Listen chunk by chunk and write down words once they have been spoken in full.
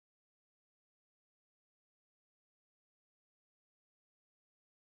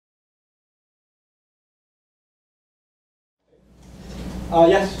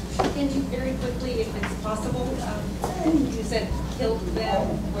Yes? Can you very quickly, if it's possible, you said killed them,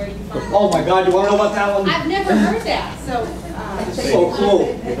 where you find them? Oh my God, you want to know about that one? I've never heard that, so... So cool.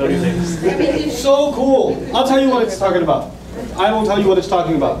 So cool. I'll tell you what it's talking about. I will tell you what it's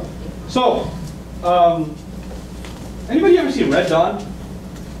talking about. So, anybody ever see Red Dawn?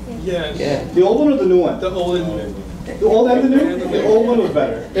 Yes. Yeah. The old one or the new one? The old and new. The old and the new? The old one was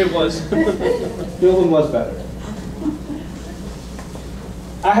better. It was. The old one was better.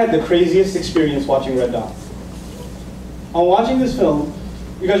 I had the craziest experience watching Red Dawn. On watching this film,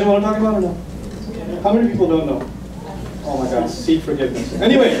 you guys know what I'm talking about or no? How many people don't know? Oh my God, seek forgiveness.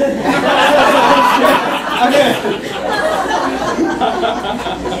 Anyway.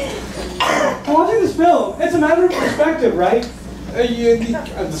 Watching this film, it's a matter of perspective, right?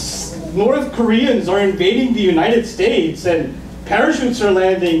 North Koreans are invading the United States and parachutes are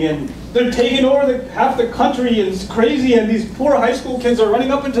landing and they're taking over half the country and it's crazy and these poor high school kids are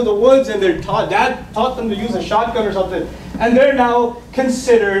running up into the woods and their dad taught them to use a shotgun or something and they're now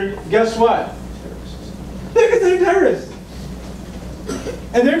considered, guess what? They're considered terrorists.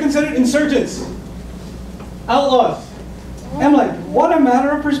 And they're considered insurgents, outlaws. And I'm like, what a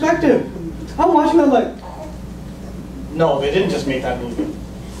matter of perspective. I'm watching that like, no, they didn't just make that movie.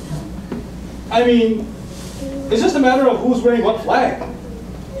 I mean, it's just a matter of who's wearing what flag.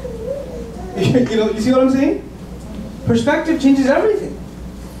 You see what I'm saying? Perspective changes everything.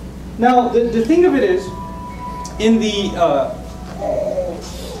 Now, the thing of it is, in the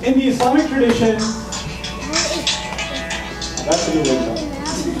Islamic tradition, that's a new way.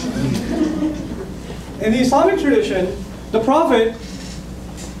 In the Islamic tradition, the Prophet,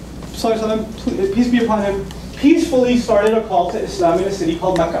 peace be upon him, peacefully started a call to Islam in a city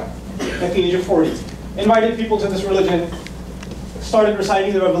called Mecca at the age of 40. Invited people to this religion, started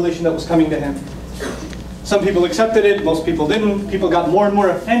reciting the revelation that was coming to him. Some people accepted it, most people didn't. People got more and more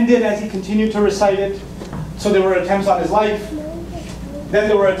offended as he continued to recite it. So there were attempts on his life. Then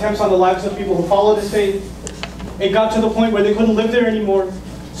there were attempts on the lives of people who followed his faith. It got to the point where they couldn't live there anymore.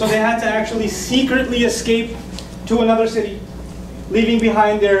 So they had to actually secretly escape to another city, leaving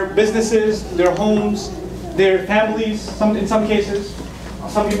behind their businesses, their homes, their families, in some cases.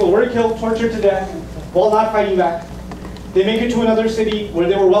 Some people were killed, tortured to death, while not fighting back. They make it to another city where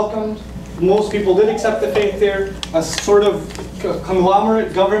they were welcomed. Most people did accept the faith there. A sort of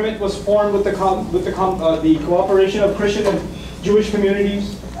conglomerate government was formed with the cooperation of Christian and Jewish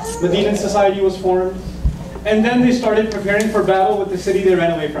communities. Medinan society was formed. And then they started preparing for battle with the city they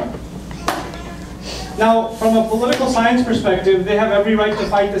ran away from. Now, from a political science perspective, they have every right to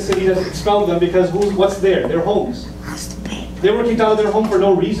fight the city that expelled them because what's there? Their homes. They were kicked out of their home for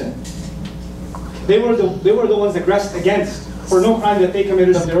no reason. They were the ones aggressed against for no crime that they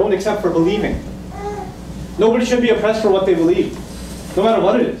committed of their own except for believing. Nobody should be oppressed for what they believe, no matter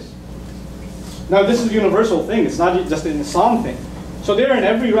what it is. Now, this is a universal thing. It's not just an Islam thing. So they're in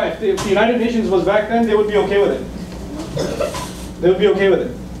every right. If the United Nations was back then, they would be okay with it. They would be okay with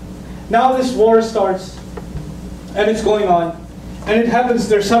it. Now this war starts, and it's going on, and it happens,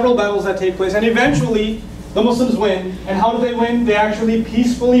 there's several battles that take place, and eventually the Muslims win. And how do they win? They actually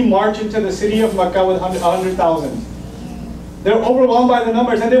peacefully march into the city of Mecca with 100,000. They're overwhelmed by the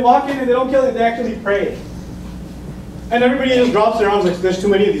numbers, and they walk in and they don't kill it, they actually pray. And everybody just drops their arms like, there's too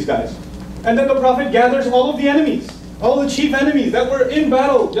many of these guys. And then the Prophet gathers all of the enemies, all the chief enemies that were in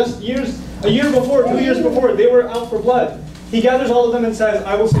battle just a year before, 2 years before, they were out for blood. He gathers all of them and says,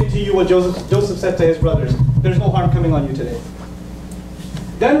 I will say to you what Joseph said to his brothers, there's no harm coming on you today.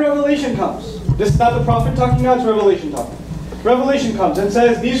 Then Revelation comes. This is not the Prophet talking now, it's Revelation talking. Revelation comes and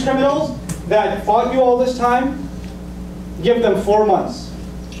says, these criminals that fought you all this time, give them 4 months.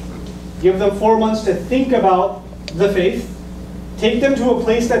 Give them 4 months to think about the faith. Take them to a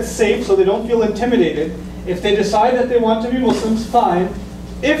place that's safe so they don't feel intimidated. If they decide that they want to be Muslims, fine.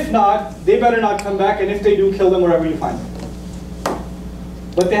 If not, they better not come back, and if they do, kill them wherever you find them.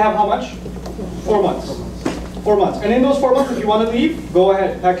 But they have how much? 4 months. 4 months. And in those 4 months, if you want to leave, go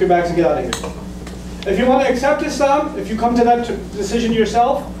ahead, pack your bags and get out of here. If you want to accept Islam, if you come to that decision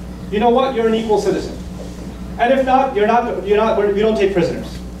yourself, you know what? You're an equal citizen. And if not, we don't take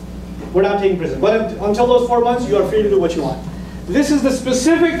prisoners. We're not taking prisoners. But until those 4 months, you are free to do what you want. This is the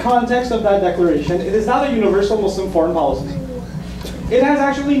specific context of that declaration. It is not a universal Muslim foreign policy. It has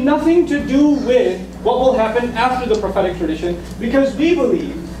actually nothing to do with what will happen after the prophetic tradition, because we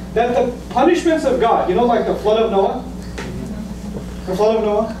believe that the punishments of God, like the flood of Noah,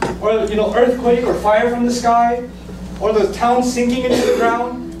 or earthquake or fire from the sky, or the town sinking into the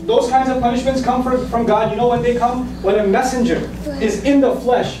ground, those kinds of punishments come from God. You know when they come? When a messenger is in the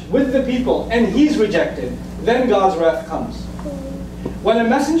flesh with the people and he's rejected, then God's wrath comes. When a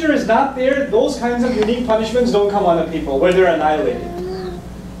messenger is not there, those kinds of unique punishments don't come on the people, where they're annihilated.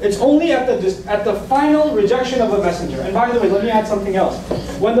 It's only at the final rejection of a messenger. And by the way, let me add something else.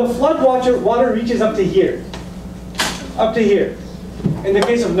 When the flood water reaches up to here, in the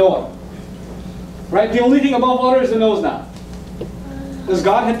case of Noah, right? The only thing above water is the nose now. Does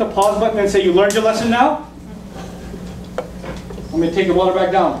God hit the pause button and say, you learned your lesson now? I'm going to take the water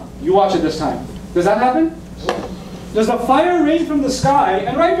back down. You watch it this time. Does that happen? Does the fire rain from the sky,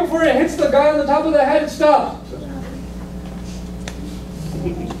 and right before it hits the guy on the top of the head, it stops?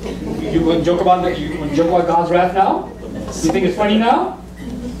 You want to joke about God's wrath now? You think it's funny now?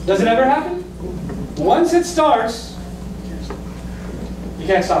 Does it ever happen? Once it starts, you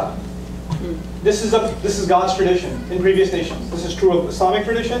can't stop it. This is God's tradition in previous nations. This is true of Islamic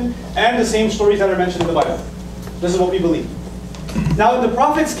tradition and the same stories that are mentioned in the Bible. This is what we believe. Now in the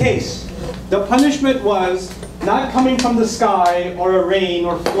Prophet's case, the punishment was not coming from the sky or a rain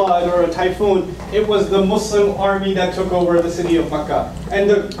or flood or a typhoon. It was the Muslim army that took over the city of Mecca.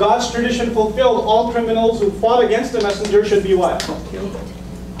 And God's tradition fulfilled. All criminals who fought against the messenger should be what?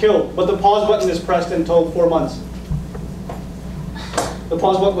 Killed. But the pause button is pressed until 4 months. The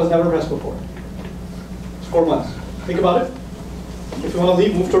pause button was never pressed before. It's 4 months. Think about it. If you want to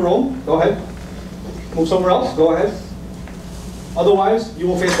leave, move to Rome, go ahead. Move somewhere else, go ahead. Otherwise, you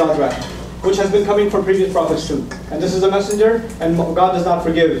will face God's wrath, which has been coming from previous prophets too. And this is a messenger, and God does not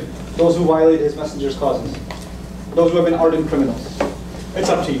forgive those who violate His messenger's causes. Those who have been ardent criminals. It's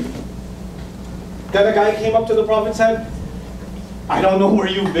up to you. Then a guy came up to the Prophet and said, I don't know where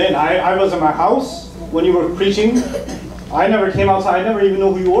you've been. I was in my house when you were preaching. I never came outside. I never even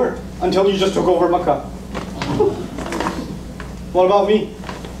knew who you were until you just took over Mecca. What about me?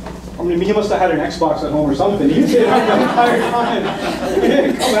 I mean, he must have had an Xbox at home or something. He stayed out the entire time. He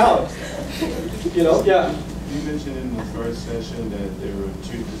didn't come out. You know, yeah. You mentioned in the first session that there were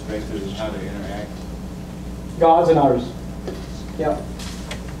two perspectives of how to interact. God's and ours. Yeah.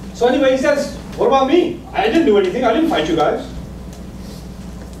 So anyway, he says, what about me? I didn't do anything. I didn't fight you guys.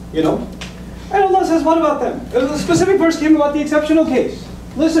 You know? And Allah says, what about them? A specific verse came about the exceptional case.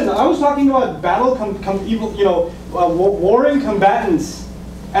 Listen, I was talking about battle, warring combatants,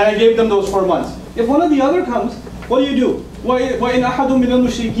 and I gave them those 4 months. If one or the other comes, what do? وَإِنْ أَحَدٌ مِّنَ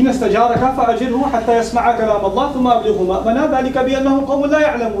الْمُشْرِكِينَ اسْتَجَارَكَ فَأَجِرْهُ حَتَّى يَسْمَعَ كَلَامَ اللَّهِ ثُمَّ أَبْلِغْهُ مَأْمَنَهُ ذَلِكَ بِأَنَّهُمْ قَوْمٌ لَا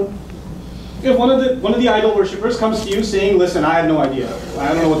يَعْلَمُونَ. If one of the idol worshippers comes to you saying, listen, I have no idea. I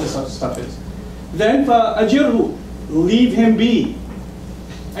don't know what this stuff is. Then فَأَجِرْهُ, leave him be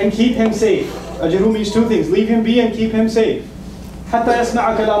and keep him safe. Ajirhu means two things. Leave him be and keep him safe. حَتَّى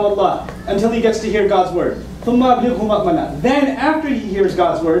يَسْمَعَ كَلَامَ اللَّهِ, until he gets to hear God's word. ثُمَّ أَبْلِغْهُ مَأْمَنَهُ. Then after he hears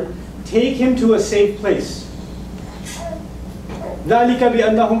God's word, take him to a safe place. ذَلِكَ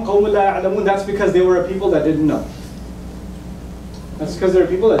بِأَنَّهُمْ قَوْمٌ لَا يَعْلَمُونَ. That's because they were a people that didn't know. That's because they're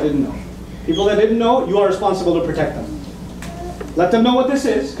people that didn't know. People that didn't know, you are responsible to protect them. Let them know what this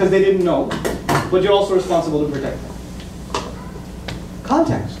is, because they didn't know. But you're also responsible to protect them.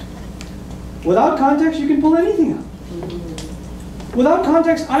 Context. Without context, you can pull anything out. Without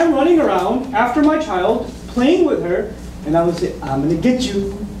context, I'm running around after my child, playing with her, and I would say, I'm going to get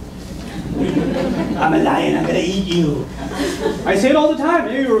you. I'm a lion, I'm going to eat you. I say it all the time.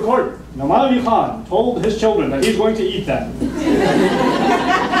 Maybe you record. Nouman Ali Khan told his children that he's going to eat them.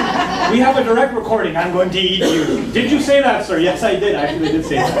 We have a direct recording. I'm going to eat you. Did you say that, sir? Yes, I did. I actually did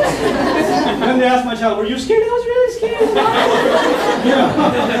say that. And then they asked my child, were you scared? I was really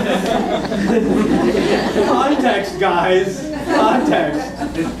scared. Context, guys. Context.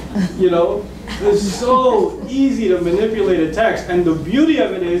 You know, it's so easy to manipulate a text. And the beauty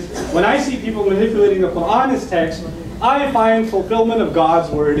of it is, when I see people manipulating the Quran as text, I find fulfillment of God's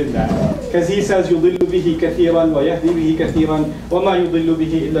word in that. Because He says, يُضِلُّ بِهِ كَثِيرًا وَيَهْدِي بِهِ كَثِيرًا وَمَا يُضِلُّ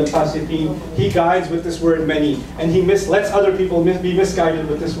بِهِ إِلَّا الْفَاسِقِينَ. He guides with this word many, and He lets other people be misguided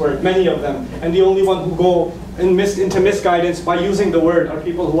with this word, many of them. And the only one who go into misguidance by using the word are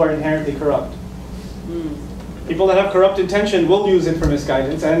people who are inherently corrupt. People that have corrupt intention will use it for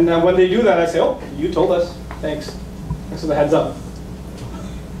misguidance, and when they do that, I say, oh, you told us. Thanks. Thanks for the heads up.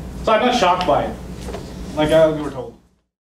 So I'm not shocked by it, like we were told.